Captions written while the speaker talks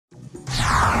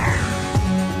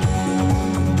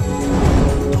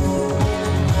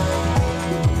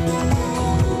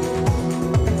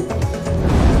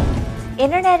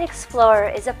Internet Explorer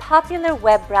is a popular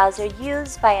web browser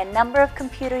used by a number of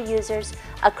computer users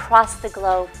across the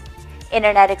globe.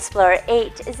 Internet Explorer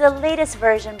 8 is the latest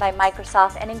version by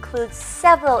Microsoft and includes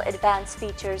several advanced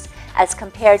features as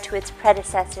compared to its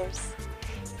predecessors.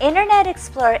 Internet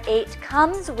Explorer 8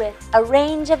 comes with a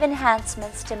range of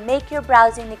enhancements to make your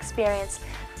browsing experience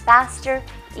faster,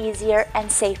 easier, and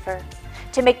safer.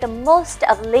 To make the most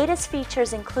of latest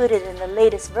features included in the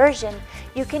latest version,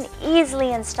 you can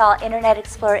easily install Internet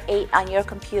Explorer 8 on your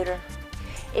computer.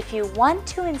 If you want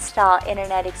to install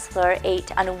Internet Explorer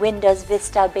 8 on a Windows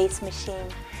Vista-based machine,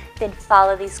 then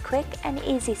follow these quick and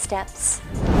easy steps.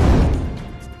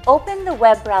 Open the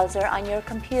web browser on your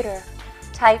computer.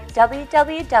 Type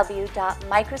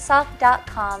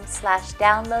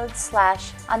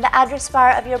www.microsoft.com/download/ on the address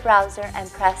bar of your browser and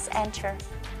press Enter.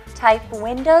 Type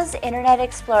Windows Internet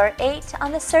Explorer 8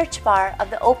 on the search bar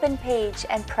of the open page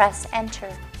and press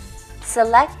Enter.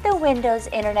 Select the Windows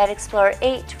Internet Explorer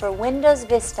 8 for Windows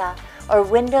Vista or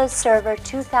Windows Server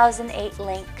 2008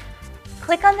 link.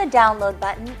 Click on the Download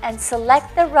button and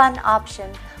select the Run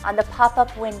option on the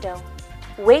pop-up window.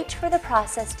 Wait for the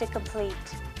process to complete.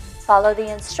 Follow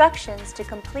the instructions to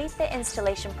complete the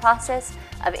installation process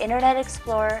of Internet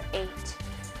Explorer 8.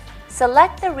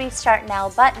 Select the Restart Now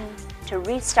button to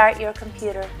restart your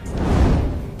computer.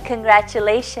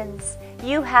 Congratulations!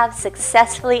 You have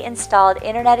successfully installed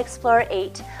Internet Explorer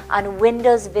 8 on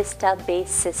Windows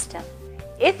Vista-based system.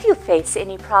 If you face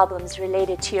any problems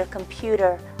related to your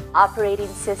computer,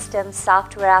 operating system,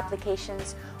 software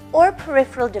applications, or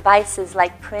peripheral devices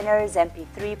like printers,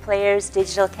 MP3 players,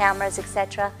 digital cameras,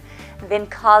 etc., then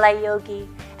call iYogi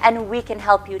and we can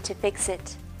help you to fix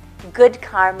it. Good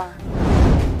karma!